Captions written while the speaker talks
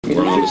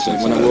When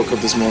I woke up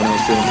this morning, I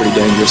was feeling pretty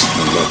dangerous.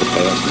 About the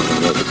past and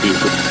about the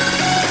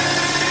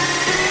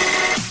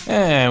future.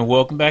 And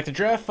welcome back to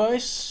Draft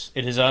Vice.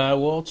 It is I,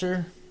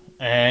 Walter,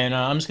 and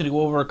I'm just going to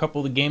go over a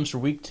couple of the games for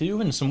Week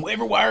 2 and some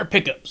waiver wire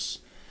pickups.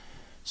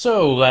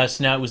 So,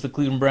 last night was the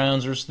Cleveland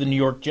Browns versus the New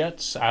York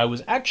Jets. I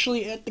was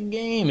actually at the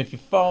game, if you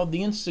followed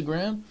the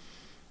Instagram.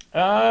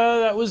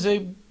 That was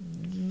a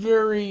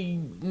very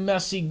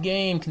messy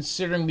game,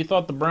 considering we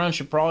thought the Browns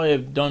should probably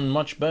have done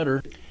much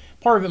better.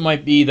 Part of it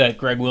might be that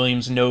Greg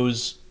Williams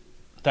knows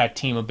that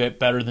team a bit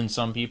better than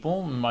some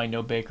people. Might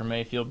know Baker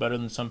Mayfield better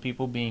than some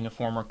people, being a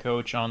former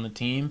coach on the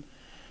team,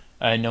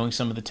 knowing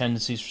some of the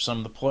tendencies for some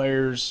of the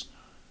players.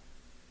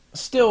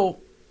 Still,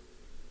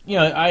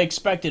 I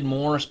expected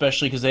more,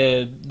 especially because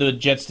the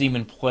Jets didn't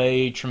even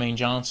play Tremaine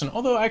Johnson.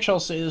 Although, actually, I'll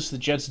say this, the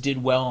Jets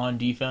did well on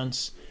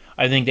defense.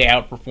 I think they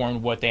outperformed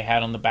what they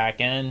had on the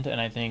back end,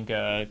 and I think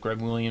Greg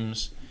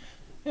Williams,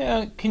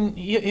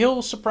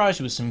 he'll surprise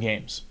you with some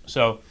games.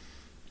 So,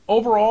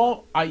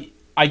 overall, I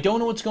don't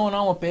know what's going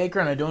on with Baker,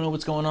 and I don't know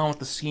what's going on with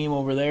the scheme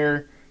over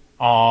there.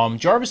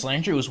 Jarvis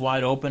Landry was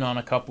wide open on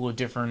a couple of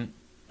different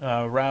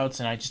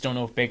routes, and I just don't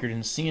know if Baker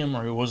didn't see him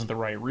or it wasn't the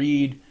right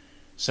read.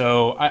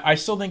 So I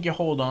still think you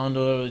hold on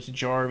to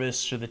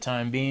Jarvis for the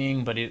time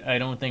being, but I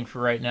don't think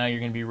for right now you're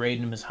going to be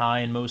rating him as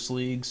high in most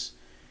leagues.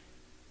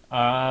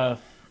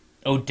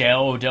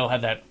 Odell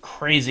had that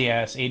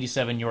crazy-ass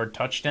 87-yard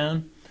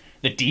touchdown.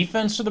 The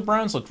defense for the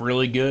Browns looked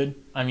really good.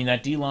 I mean,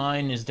 that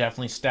D-line is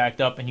definitely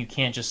stacked up, and you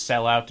can't just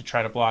sell out to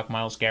try to block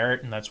Myles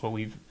Garrett, and that's what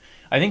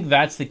I think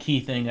that's the key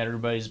thing that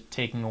everybody's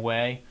taking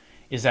away,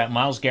 is that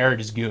Myles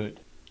Garrett is good.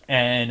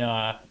 And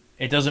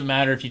it doesn't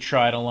matter if you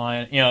try to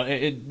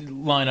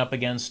line up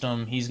against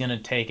him. He's going to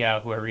take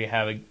out whoever you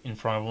have in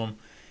front of him.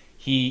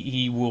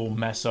 He will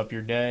mess up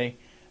your day.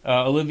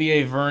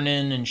 Olivier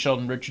Vernon and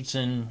Sheldon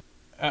Richardson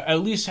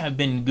at least have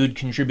been good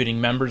contributing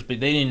members,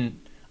 but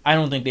I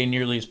don't think they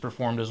nearly as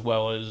performed as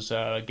well as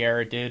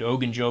Garrett did.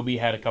 Ogunjobi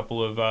had a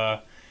couple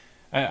of,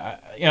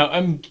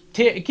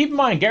 keep in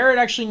mind Garrett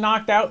actually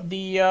knocked out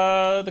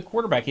the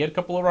quarterback. He had a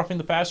couple of roughing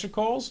the passer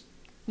calls.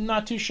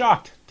 Not too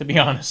shocked, to be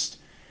honest.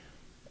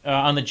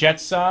 On the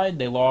Jets side,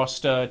 they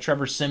lost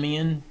Trevor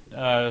Siemian,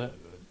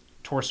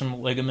 tore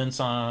some ligaments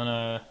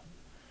on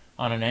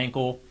an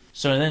ankle.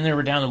 So then they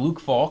were down to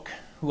Luke Falk,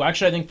 who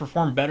actually I think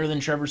performed better than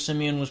Trevor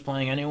Siemian was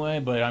playing anyway.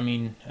 But, I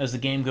mean, as the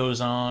game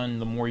goes on,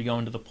 the more you go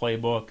into the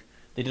playbook,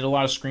 they did a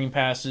lot of screen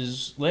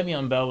passes.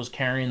 Le'Veon Bell was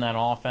carrying that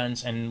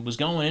offense and was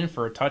going in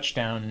for a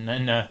touchdown. And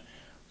then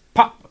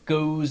pop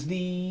goes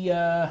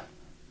the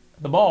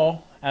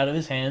ball out of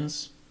his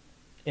hands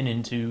and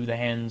into the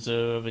hands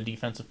of a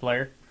defensive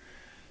player.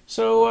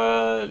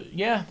 So,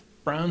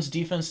 Browns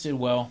defense did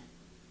well.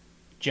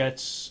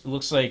 Jets, it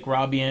looks like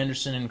Robbie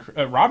Anderson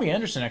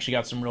actually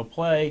got some real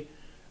play.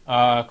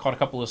 Caught a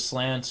couple of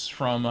slants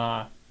from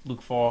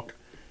Luke Falk,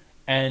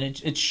 and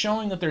it's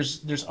showing that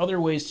there's other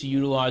ways to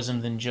utilize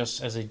him than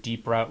just as a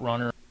deep route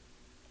runner.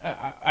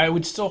 I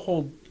would still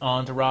hold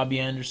on to Robbie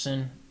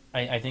Anderson.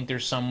 I think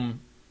there's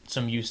some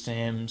use to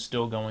him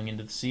still going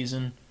into the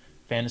season,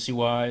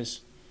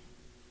 fantasy-wise,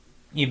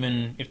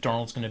 even if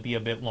Darnold's going to be a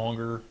bit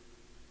longer.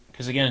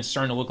 Because, again, it's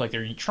starting to look like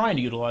they're trying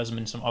to utilize him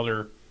in some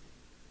other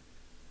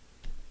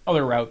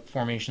route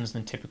formations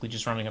than typically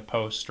just running a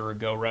post or a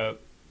go route.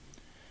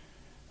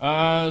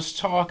 Let's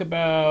talk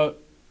about...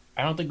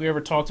 I don't think we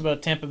ever talked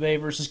about Tampa Bay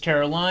versus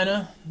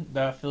Carolina.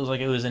 That feels like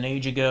it was an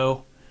age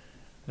ago.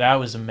 That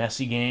was a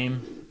messy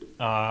game.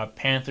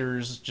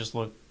 Panthers just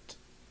looked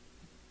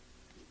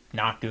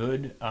not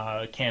good.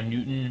 Cam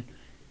Newton,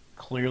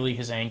 clearly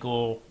his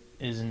ankle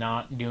is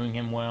not doing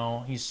him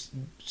well. He's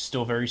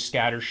still very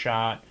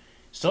scattershot.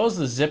 Still has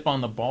the zip on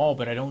the ball,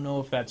 but I don't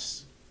know if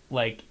that's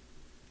like...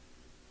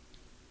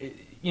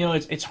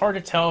 It's hard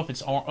to tell if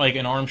it's like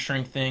an arm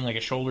strength thing, like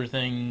a shoulder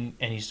thing,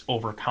 and he's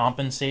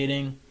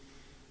overcompensating,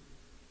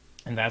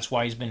 and that's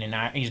why he's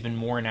been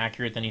more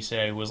inaccurate than he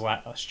said he was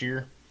last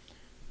year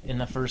in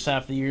the first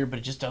half of the year. But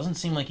it just doesn't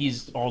seem like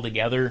he's all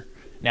together.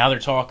 Now they're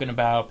talking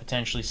about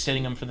potentially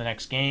sitting him for the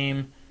next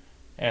game,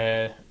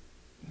 and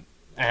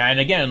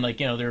again,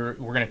 we're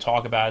going to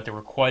talk about it. There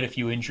were quite a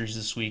few injuries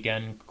this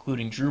weekend,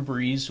 including Drew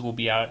Brees, who will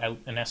be out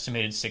an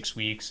estimated 6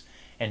 weeks,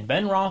 and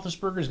Ben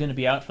Roethlisberger is going to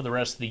be out for the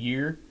rest of the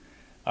year.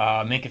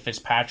 Minka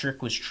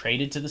Fitzpatrick was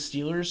traded to the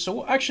Steelers.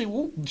 So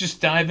we'll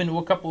just dive into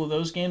a couple of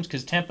those games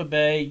because Tampa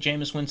Bay,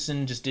 Jameis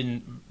Winston just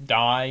didn't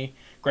die.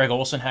 Greg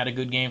Olsen had a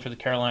good game for the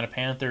Carolina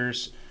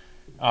Panthers.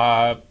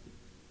 Tampa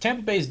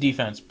Bay's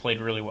defense played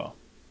really well.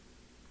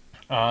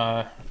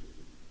 But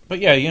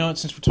yeah,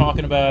 since we're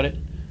talking about it,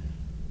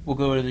 we'll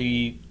go to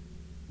the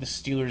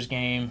Steelers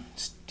game,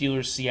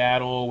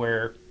 Steelers-Seattle,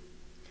 where,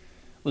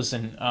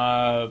 listen,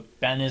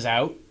 Ben is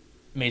out.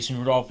 Mason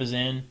Rudolph is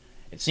in.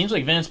 It seems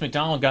like Vance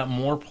McDonald got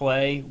more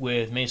play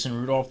with Mason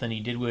Rudolph than he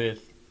did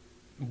with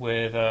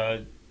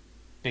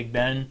Big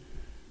Ben.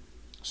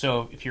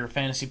 So if you're a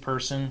fantasy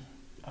person,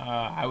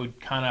 I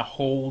would kind of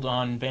hold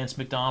on Vance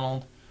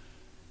McDonald.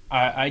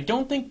 I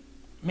don't think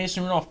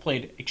Mason Rudolph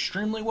played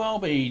extremely well,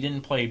 but he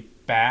didn't play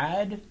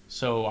bad.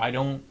 So I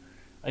don't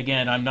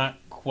Again, I'm not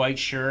quite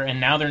sure. And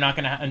now they're not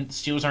going to.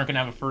 Steelers aren't going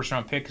to have a first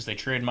round pick because they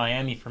traded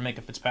Miami for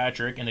Minka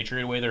Fitzpatrick, and they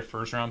traded away their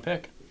first round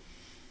pick.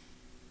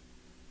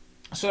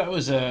 So that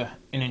was an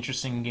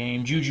interesting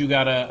game. Juju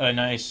got a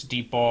nice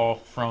deep ball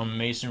from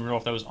Mason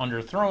Rudolph that was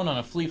underthrown on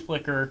a flea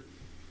flicker.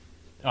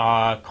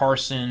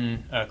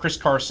 Chris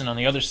Carson on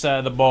the other side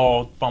of the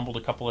ball fumbled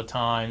a couple of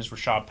times.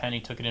 Rashad Penny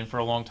took it in for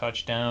a long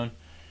touchdown.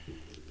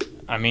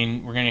 I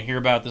mean, we're going to hear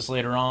about this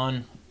later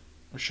on.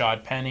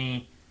 Rashad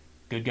Penny,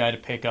 good guy to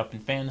pick up in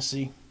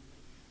fantasy.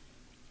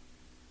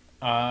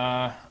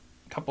 A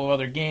couple of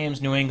other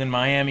games. New England,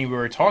 Miami. We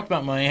already talked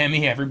about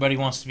Miami. Everybody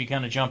wants to be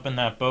kind of jumping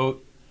that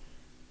boat.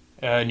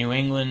 New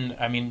England,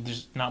 I mean,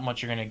 there's not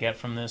much you're going to get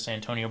from this.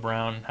 Antonio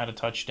Brown had a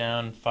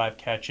touchdown, 5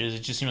 catches. It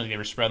just seemed like they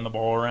were spreading the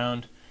ball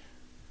around.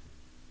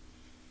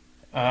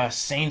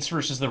 Saints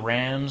versus the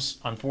Rams.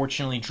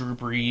 Unfortunately, Drew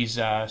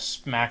Brees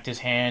smacked his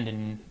hand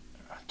and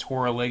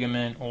tore a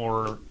ligament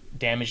or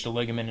damaged a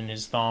ligament in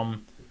his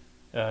thumb.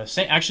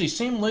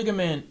 Same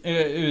ligament.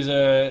 It was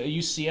a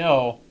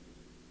UCL.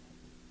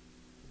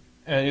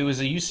 It was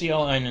a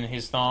UCL in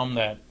his thumb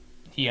that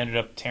he ended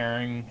up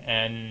tearing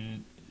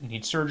and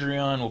needs surgery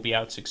on. Will be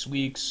out 6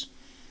 weeks.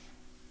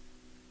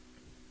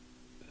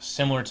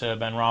 Similar to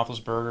Ben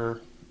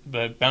Roethlisberger,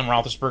 but Ben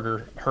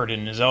Roethlisberger hurt it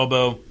in his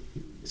elbow.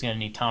 He's going to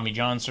need Tommy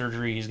John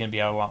surgery. He's going to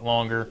be out a lot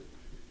longer.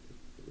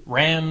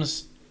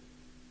 Rams,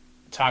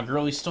 Todd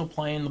Gurley's still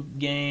playing the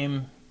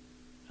game.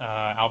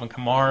 Alvin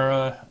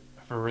Kamara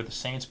for the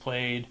Saints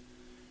played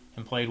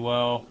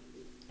well.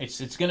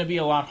 It's going to be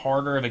a lot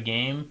harder of a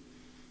game.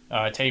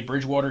 Teddy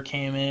Bridgewater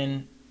came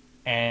in,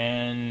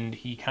 and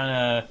he kind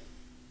of...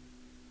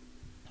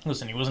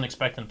 Listen, he wasn't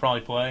expecting to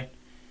probably play.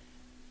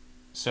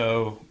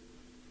 So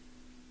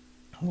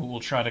we'll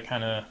try to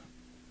kind of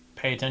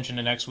pay attention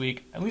to next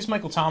week. At least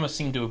Michael Thomas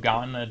seemed to have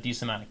gotten a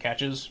decent amount of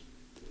catches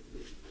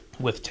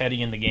with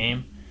Teddy in the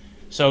game.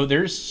 So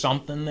there's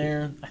something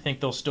there. I think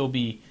they'll still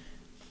be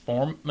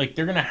they're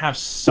going to have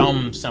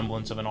some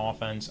semblance of an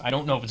offense. I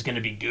don't know if it's going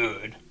to be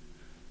good,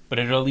 but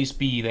it'll at least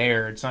be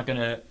there. It's not going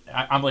to...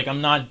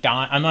 I'm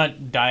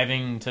not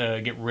diving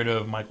to get rid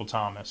of Michael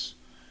Thomas.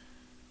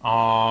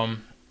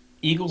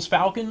 Eagles,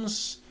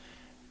 Falcons.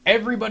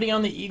 Everybody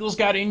on the Eagles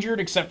got injured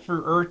except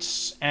for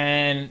Ertz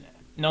and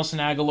Nelson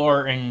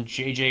Aguilar and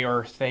J.J.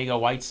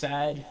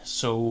 Arcega-Whiteside.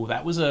 So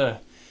that was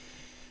a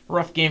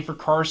rough game for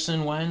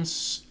Carson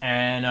Wentz,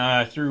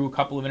 and threw a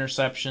couple of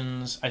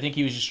interceptions. I think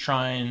he was just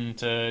trying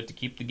to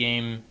keep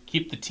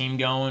the team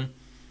going.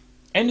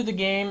 End of the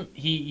game,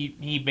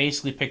 he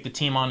basically picked the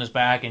team on his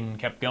back and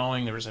kept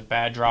going. There was a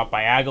bad drop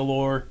by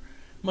Aguilar.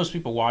 Most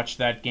people watched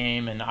that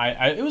game, and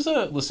it was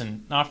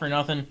listen, not for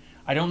nothing.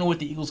 I don't know what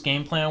the Eagles'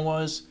 game plan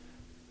was.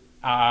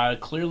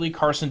 Clearly,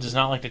 Carson does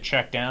not like to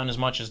check down as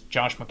much as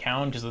Josh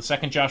McCown, because the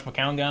second Josh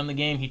McCown got in the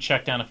game, he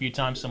checked down a few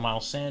times to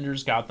Miles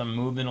Sanders, got them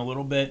moving a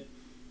little bit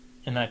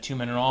in that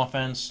 2-minute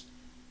offense.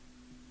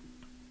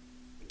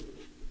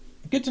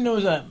 Good to know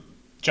that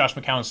Josh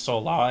McCown's still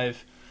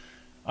alive.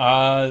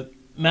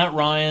 Matt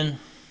Ryan,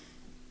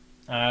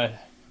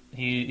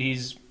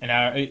 he's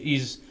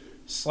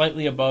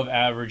slightly above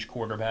average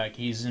quarterback.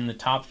 He's in the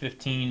top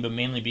 15, but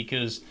mainly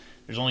because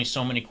there's only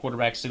so many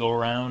quarterbacks to go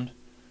around.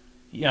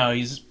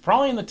 He's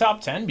probably in the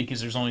top 10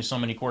 because there's only so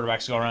many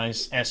quarterbacks to go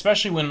around,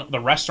 especially when the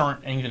rest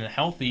aren't even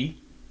healthy.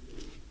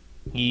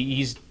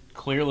 He's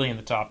clearly in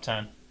the top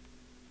 10.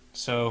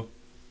 So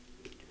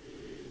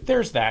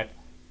there's that.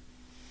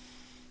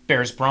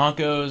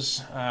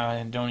 Bears-Broncos.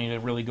 Don't need to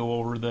really go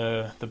over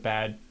the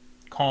bad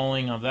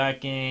calling of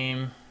that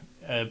game.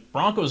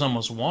 Broncos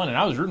almost won, and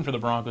I was rooting for the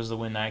Broncos to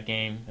win that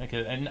game.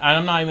 And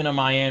I'm not even a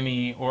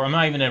Miami, or I'm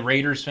not even a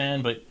Raiders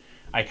fan, but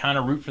I kind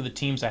of root for the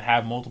teams that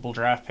have multiple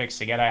draft picks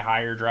to get a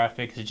higher draft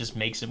pick because it just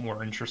makes it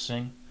more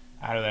interesting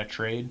out of that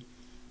trade.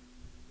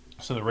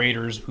 So the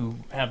Raiders, who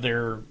have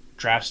their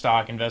draft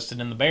stock invested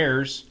in the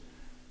Bears,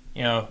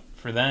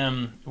 for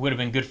them, it would have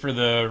been good for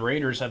the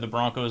Raiders had the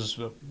Broncos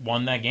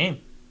won that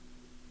game.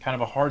 Kind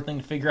of a hard thing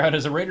to figure out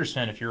as a Raiders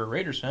fan if you're a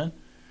Raiders fan.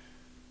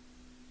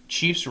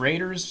 Chiefs,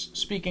 Raiders,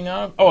 speaking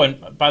of. Oh,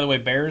 and by the way,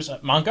 Bears,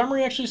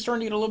 Montgomery actually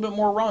starting to get a little bit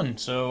more run.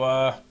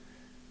 So,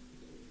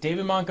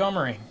 David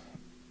Montgomery,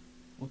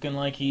 looking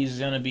like he's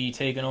going to be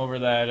taking over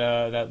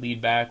that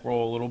lead back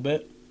role a little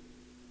bit.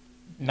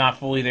 Not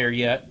fully there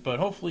yet, but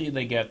hopefully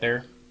they get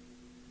there.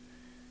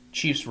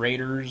 Chiefs,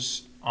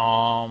 Raiders,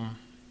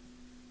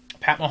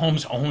 Pat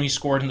Mahomes only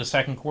scored in the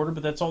second quarter,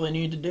 but that's all they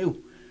needed to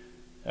do.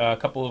 A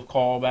couple of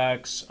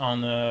callbacks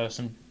on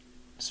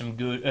some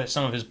good.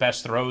 Some of his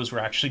best throws were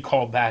actually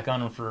called back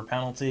on him for a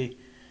penalty.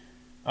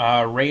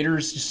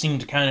 Raiders just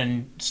seemed to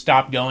kind of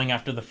stop going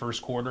after the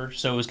first quarter,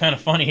 so it was kind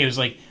of funny. It was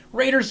like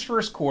Raiders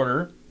first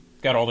quarter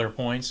got all their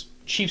points,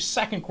 Chiefs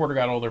second quarter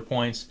got all their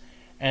points,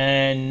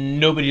 and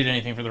nobody did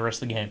anything for the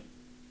rest of the game.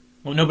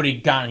 Well, nobody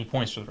got any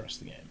points for the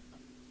rest of the game.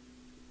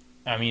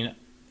 I mean,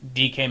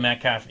 DK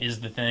Metcalf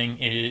is the thing.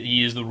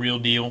 He is the real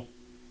deal.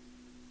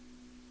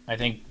 I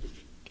think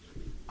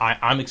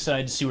I'm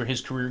excited to see where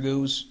his career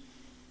goes.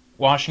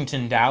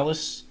 Washington,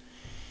 Dallas.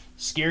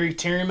 Scary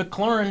Terry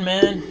McLaurin,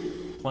 man.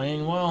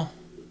 Playing well.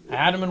 I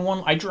had him in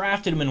one. I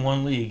drafted him in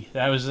one league.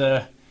 That was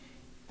a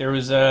There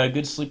was a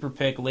good sleeper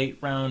pick, late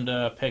round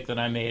pick that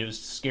I made. It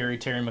was scary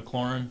Terry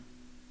McLaurin,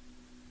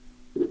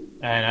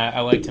 and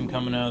I liked him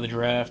coming out of the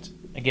draft.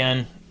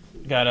 Again,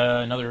 got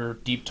another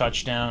deep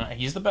touchdown.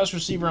 He's the best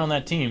receiver on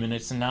that team, and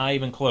it's not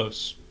even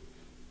close.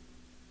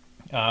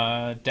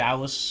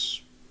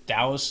 Dallas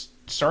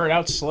started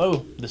out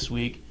slow this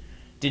week,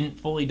 didn't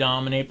fully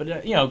dominate,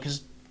 but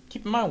because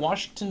keep in mind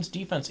Washington's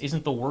defense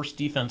isn't the worst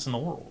defense in the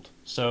world,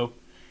 so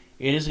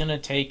it is going to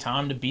take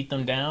time to beat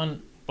them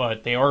down,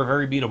 but they are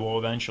very beatable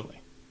eventually.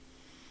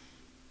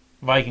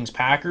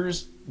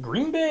 Vikings-Packers,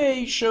 Green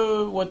Bay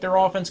showed what their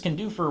offense can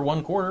do for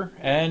one quarter,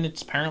 and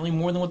it's apparently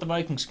more than what the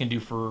Vikings can do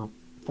for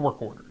 4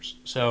 quarters.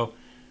 So,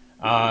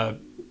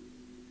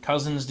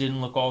 Cousins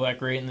didn't look all that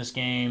great in this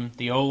game.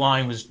 The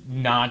O-line was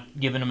not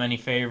giving him any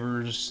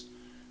favors.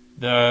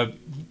 The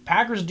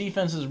Packers'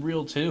 defense is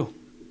real, too.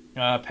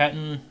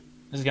 Pettin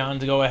has gotten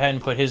to go ahead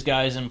and put his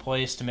guys in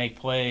place to make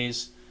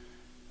plays.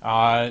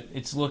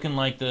 It's looking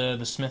like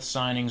the Smith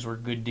signings were a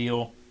good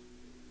deal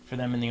for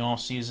them in the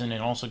offseason,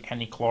 and also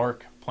Kenny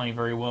Clark playing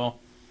very well.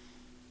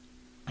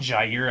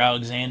 Jair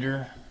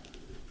Alexander,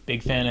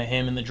 big fan of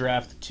him in the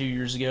draft 2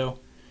 years ago.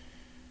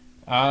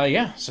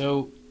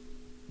 So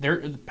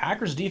the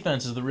Packers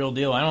defense is the real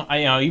deal.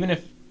 Even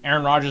if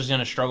Aaron Rodgers is going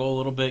to struggle a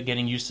little bit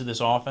getting used to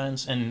this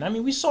offense, and I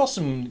mean we saw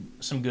some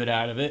good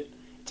out of it.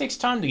 It takes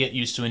time to get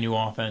used to a new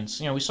offense.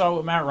 We saw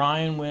what Matt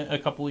Ryan went a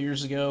couple of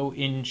years ago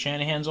in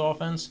Shanahan's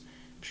offense.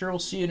 I'm sure we'll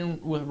see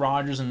it with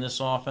Rodgers in this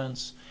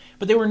offense.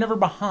 But they were never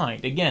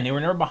behind. Again, they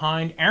were never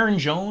behind. Aaron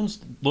Jones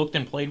looked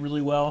and played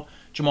really well.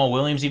 Jamal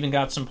Williams even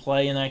got some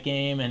play in that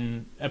game,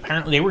 and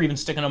apparently they were even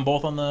sticking them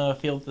both on the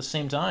field at the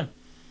same time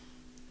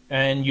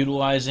and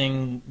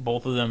utilizing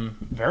both of them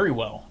very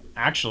well,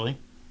 actually.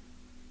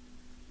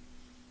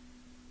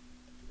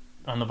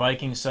 On the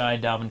Vikings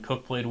side, Dalvin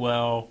Cook played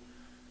well.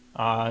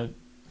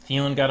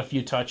 Thielen got a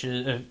few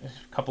touches, a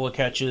couple of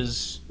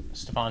catches.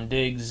 Stephon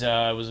Diggs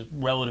was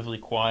relatively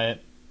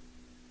quiet.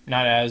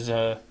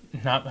 Not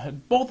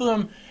both of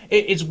them.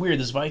 It's weird.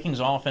 This Vikings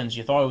offense,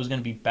 you thought it was going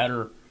to be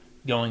better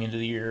going into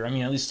the year. I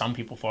mean, at least some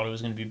people thought it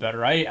was going to be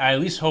better. I at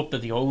least hope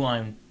that the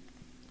O-line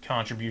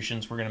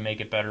contributions were going to make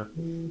it better.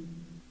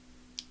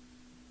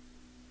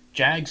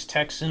 Jags,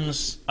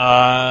 Texans,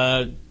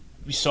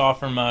 we saw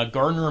from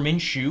Gardner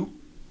Minshew.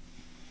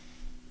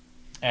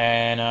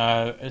 And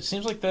it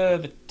seems like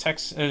the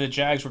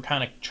Jags were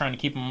kind of trying to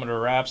keep him under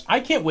wraps. I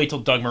can't wait till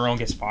Doug Marrone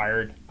gets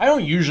fired. I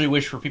don't usually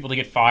wish for people to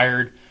get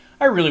fired.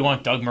 I really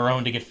want Doug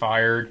Marrone to get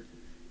fired.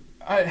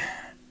 I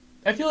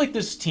feel like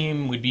this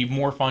team would be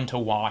more fun to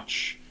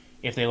watch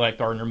if they let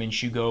Gardner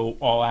Minshew go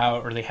all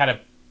out, or they had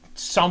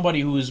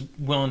somebody who was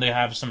willing to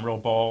have some real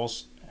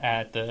balls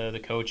at the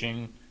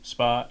coaching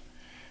spot.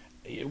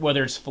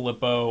 Whether it's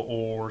Filippo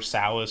or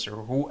Salas or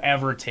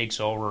whoever takes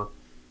over,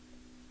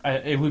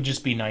 it would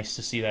just be nice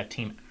to see that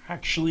team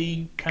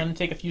actually kind of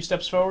take a few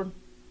steps forward.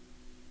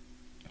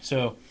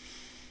 So,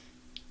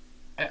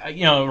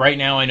 right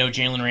now I know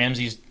Jalen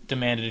Ramsey's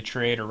demanded a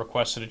trade or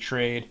requested a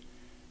trade.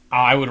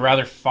 I would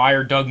rather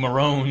fire Doug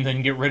Marrone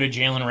than get rid of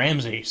Jalen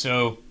Ramsey.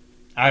 So,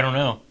 I don't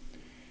know.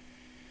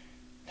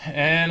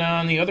 And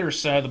on the other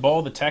side of the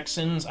ball, the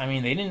Texans, I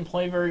mean, they didn't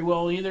play very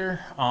well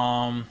either.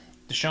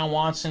 Deshaun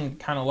Watson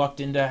kind of lucked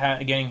into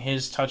getting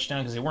his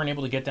touchdown because they weren't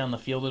able to get down the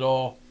field at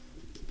all.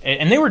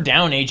 And they were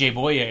down A.J.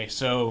 Boye,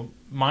 so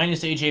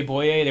minus A.J.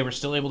 Boye, they were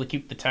still able to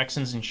keep the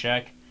Texans in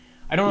check.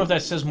 I don't know if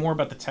that says more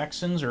about the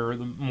Texans or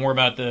more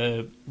about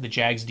the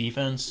Jags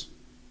defense.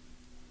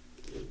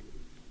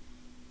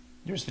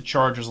 There's the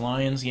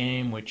Chargers-Lions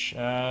game, which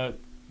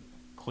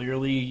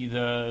clearly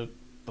the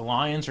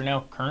Lions are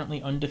now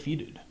currently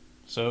undefeated.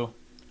 So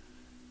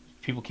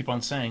people keep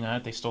on saying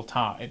that they still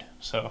tied.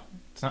 So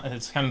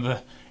it's kind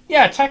of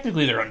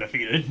technically they're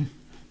undefeated.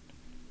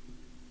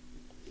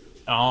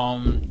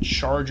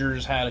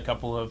 Chargers had a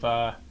couple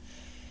of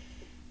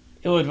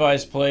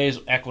ill-advised plays.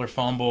 Eckler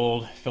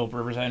fumbled. Phillip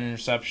Rivers had an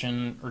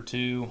interception or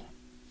two.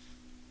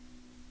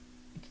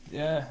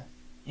 Yeah,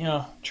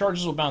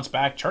 Chargers will bounce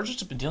back. Chargers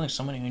have been dealing with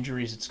so many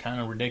injuries, it's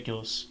kind of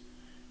ridiculous.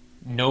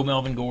 No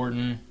Melvin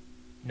Gordon.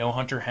 No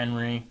Hunter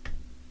Henry.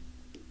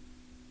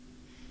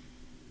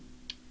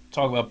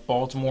 Talk about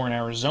Baltimore and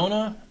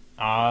Arizona.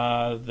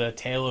 The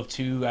tale of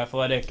two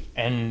athletic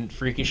and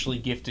freakishly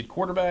gifted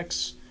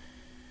quarterbacks.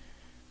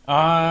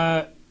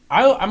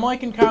 I'm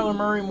liking Kyler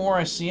Murray more.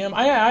 I see him.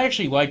 I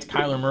actually liked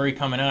Kyler Murray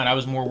coming out. I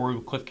was more worried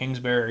with Cliff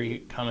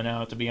Kingsbury coming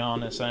out, to be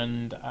honest.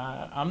 And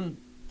I'm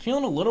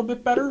feeling a little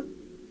bit better.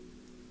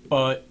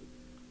 But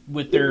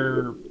with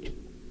their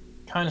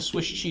kind of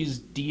Swiss cheese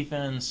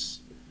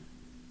defense,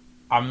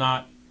 I'm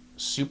not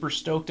super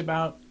stoked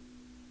about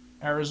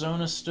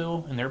Arizona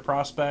still and their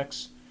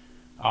prospects.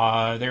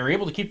 They were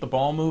able to keep the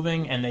ball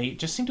moving, and they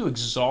just seem to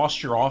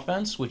exhaust your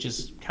offense, which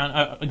is kind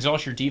of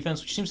exhaust your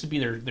defense, which seems to be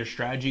their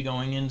strategy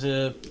going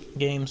into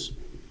games.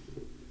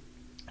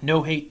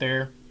 No hate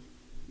there.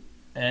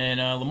 And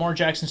Lamar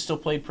Jackson still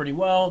played pretty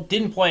well.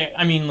 Didn't play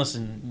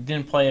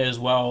as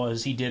well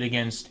as he did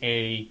against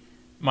a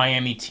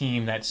Miami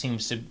team that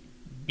seems to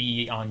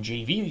be on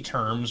JV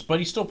terms, but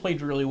he still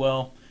played really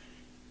well.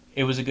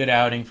 It was a good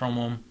outing from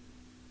him.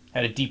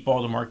 Had a deep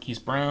ball to Marquise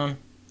Brown.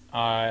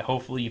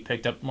 Hopefully you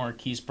picked up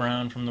Marquise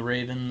Brown from the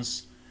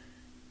Ravens.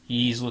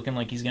 He's looking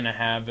like he's going to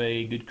have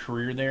a good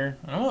career there.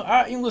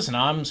 Listen,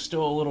 I'm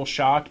still a little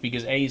shocked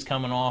because he's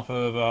coming off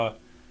of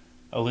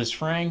a Liz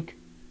Frank,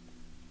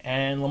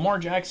 and Lamar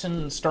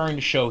Jackson is starting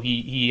to show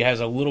he has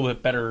a little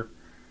bit better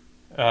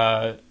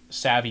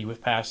savvy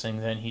with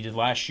passing than he did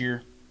last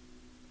year.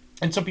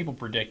 And some people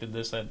predicted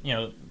this, that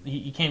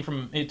he came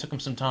from, it took him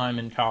some time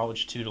in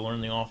college too to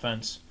learn the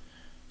offense.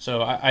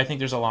 So I think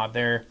there's a lot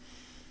there.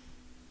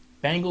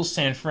 Bengals,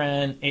 San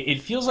Fran,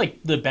 it feels like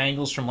the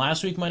Bengals from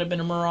last week might have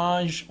been a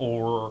mirage,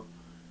 or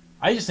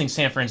I just think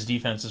San Fran's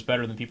defense is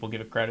better than people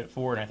give it credit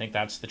for, and I think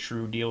that's the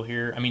true deal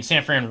here. I mean,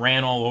 San Fran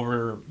ran all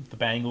over the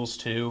Bengals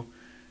too.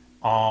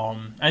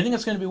 I think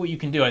it's going to be what you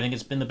can do. I think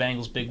it's been the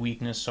Bengals' big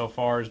weakness so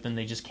far has been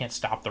they just can't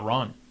stop the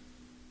run.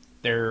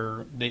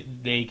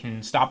 They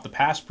can stop the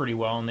pass pretty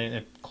well,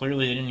 and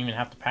clearly they didn't even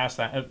have to pass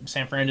that.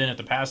 San Fran didn't have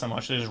to pass that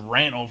much. They just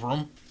ran over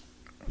them.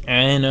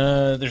 And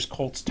there's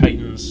Colts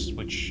Titans,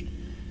 which,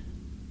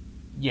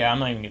 yeah, I'm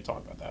not even going to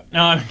talk about that.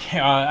 No,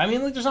 I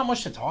mean, there's not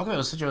much to talk about. It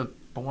was such a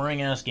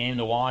boring ass game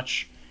to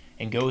watch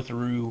and go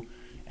through.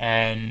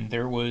 And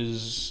there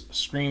was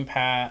screen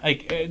pass.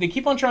 They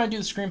keep on trying to do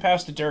the screen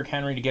pass to Derrick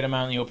Henry to get him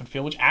out in the open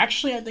field, which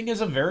actually I think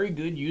is a very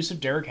good use of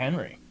Derrick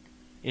Henry,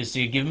 is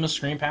to give him a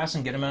screen pass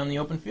and get him out in the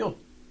open field.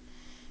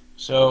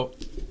 So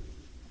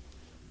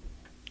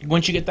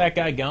once you get that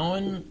guy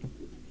going,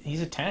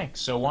 he's a tank.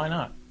 So why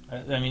not?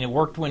 I mean, it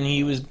worked when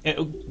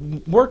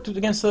it worked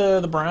against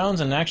the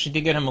Browns, and actually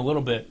did get him a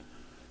little bit.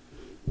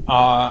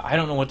 I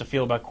don't know what to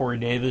feel about Corey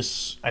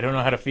Davis. I don't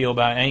know how to feel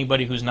about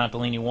anybody who's not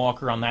Delaney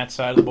Walker on that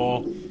side of the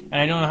ball, and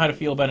I don't know how to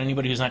feel about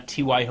anybody who's not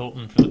T.Y.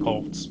 Hilton for the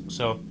Colts.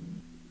 So,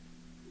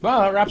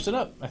 well, that wraps it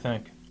up, I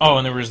think. Oh,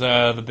 and there was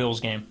the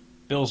Bills game,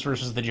 Bills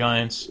versus the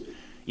Giants.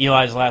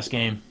 Eli's last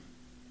game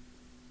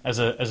as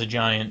a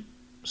Giant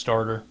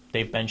starter.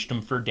 They've benched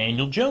him for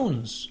Daniel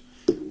Jones.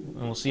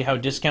 And we'll see how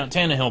Discount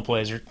Tannehill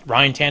plays, or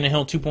Ryan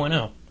Tannehill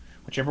 2.0,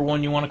 whichever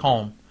one you want to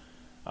call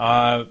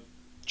him.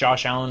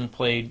 Josh Allen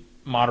played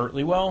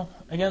moderately well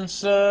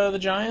against the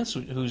Giants,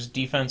 whose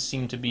defense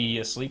seemed to be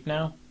asleep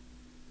now.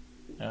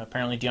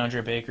 Apparently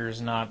DeAndre Baker is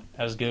not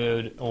as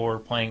good, or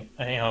playing,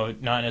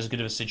 not as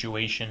good of a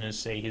situation as,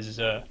 say,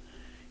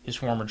 his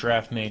former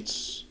draft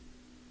mates,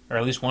 or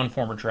at least one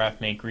former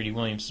draft mate, Greedy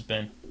Williams, has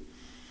been.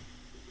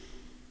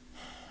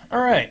 All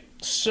right,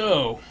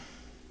 so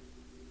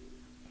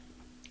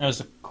that was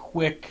a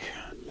quick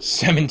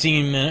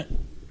 17-minute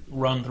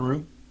run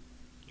through.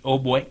 Oh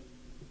boy.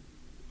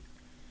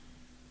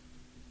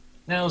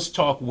 Now let's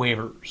talk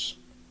waivers.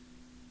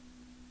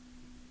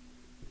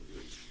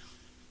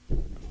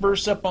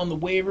 First up on the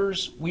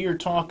waivers, we are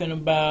talking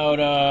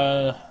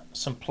about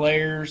some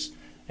players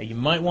that you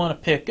might want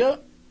to pick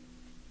up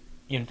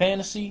in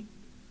fantasy.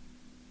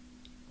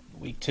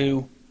 Week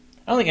 2.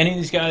 I don't think any of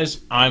these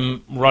guys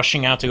I'm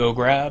rushing out to go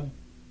grab,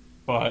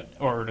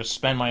 or to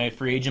spend my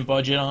free agent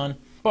budget on.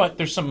 But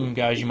there's some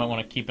guys you might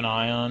want to keep an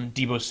eye on.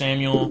 Deebo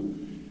Samuel,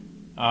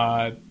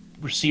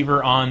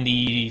 receiver on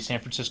the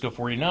San Francisco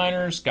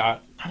 49ers. I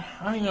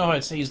don't even know how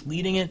I'd say he's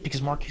leading it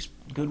because Marquise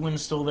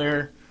Goodwin's still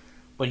there.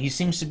 But he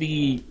seems to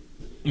be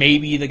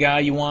maybe the guy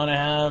you want to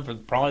have, or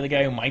probably the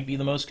guy who might be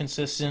the most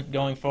consistent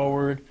going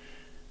forward.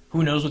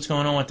 Who knows what's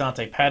going on with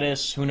Dante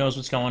Pettis? Who knows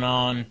what's going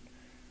on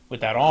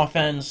with that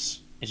offense?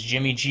 Is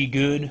Jimmy G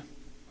good?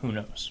 Who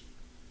knows?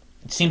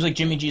 It seems like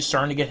Jimmy G is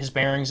starting to get his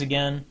bearings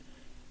again.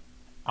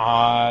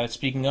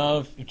 Speaking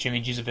of, if Jimmy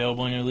G's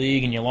available in your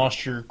league and you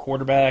lost your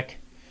quarterback,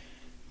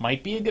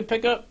 might be a good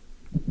pickup.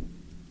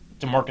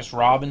 Demarcus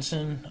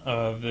Robinson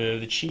of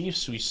the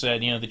Chiefs. We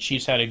said, the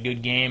Chiefs had a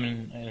good game,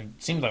 and it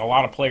seems like a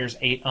lot of players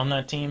ate on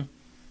that team,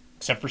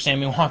 except for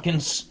Sammy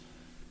Watkins.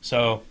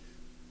 So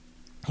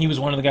he was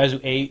one of the guys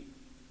who ate.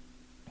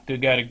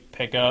 Good guy to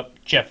pick up.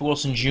 Jeff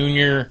Wilson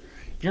Jr.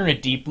 If you're in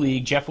a deep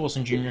league, Jeff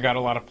Wilson Jr. got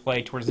a lot of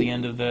play towards the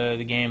end of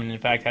the game, and in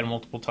fact had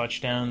multiple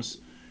touchdowns.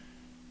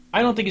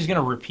 I don't think he's going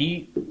to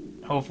repeat.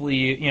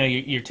 Hopefully,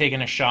 you're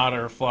taking a shot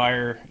or a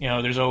flyer.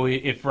 There's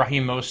always, if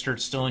Raheem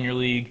Mostert's still in your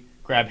league,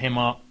 grab him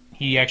up.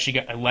 He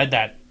actually led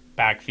that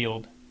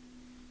backfield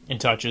in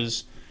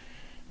touches.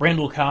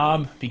 Randall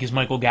Cobb, because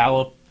Michael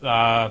Gallup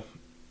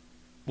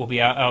will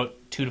be out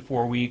 2 to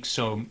 4 weeks,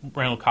 so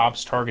Randall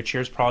Cobb's target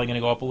share is probably going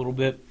to go up a little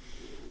bit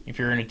if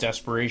you're in a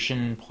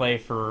desperation play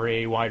for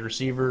a wide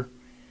receiver.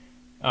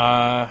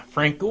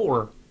 Frank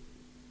Gore,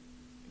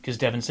 because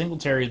Devin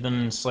Singletary has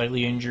been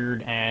slightly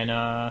injured,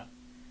 and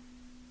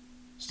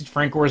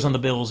Frank Gore's on the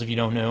Bills, if you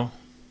don't know.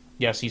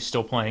 Yes, he's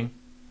still playing.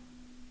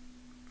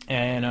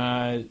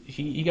 And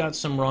he got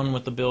some run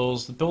with the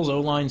Bills. The Bills'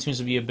 O-line seems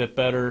to be a bit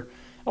better.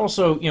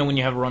 Also, when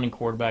you have a running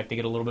quarterback, they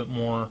get a little bit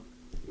more.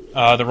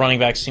 The running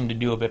backs seem to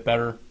do a bit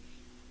better.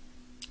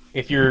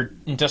 If you're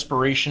in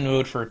desperation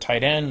mode for a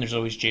tight end, there's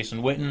always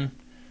Jason Witten.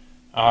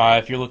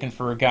 If you're looking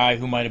for a guy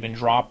who might have been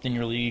dropped in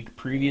your league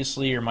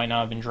previously or might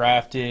not have been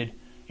drafted,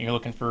 You're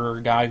looking for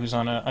a guy who's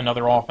on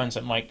another offense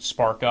that might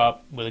spark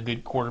up with a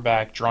good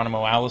quarterback,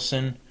 Geronimo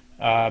Allison.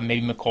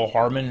 Maybe McCole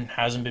Hardman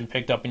hasn't been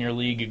picked up in your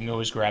league. You can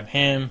always grab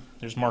him.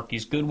 There's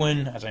Marquise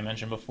Goodwin, as I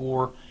mentioned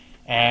before.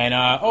 And,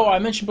 I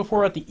mentioned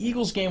before at the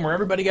Eagles game where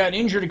everybody got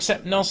injured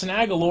except Nelson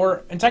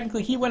Aguilar, and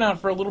technically he went out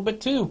for a little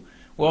bit too.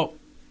 Well,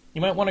 you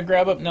might want to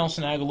grab up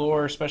Nelson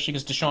Aguilar, especially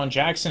because Deshaun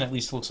Jackson at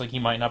least looks like he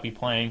might not be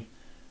playing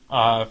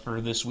for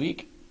this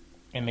week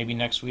and maybe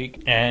next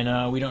week.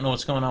 And we don't know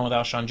what's going on with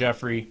Alshon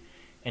Jeffrey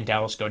and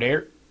Dallas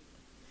Goedert.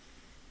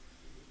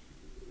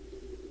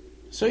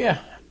 So, yeah.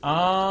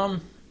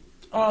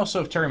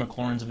 Also, if Terry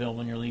McLaurin's available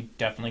in your league,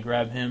 definitely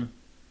grab him.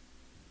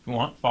 If you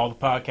want, follow the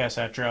podcast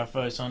at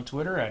DraftVice on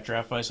Twitter, at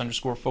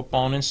DraftVice_football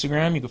on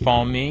Instagram. You can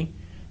follow me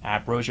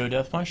at Brojo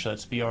Death Punch.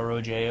 That's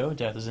BROJO.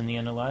 Death is in the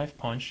end of life.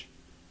 Punch.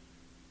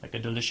 Like a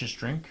delicious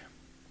drink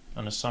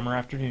on a summer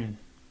afternoon.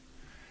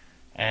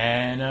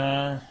 And,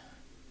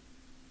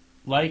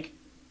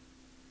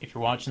 if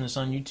you're watching this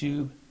on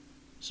YouTube,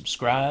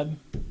 subscribe,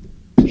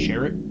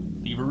 share it,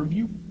 leave a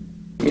review.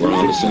 When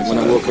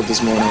I woke up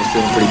this morning, I was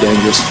feeling pretty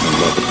dangerous.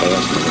 About the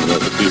past and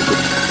about the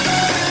future.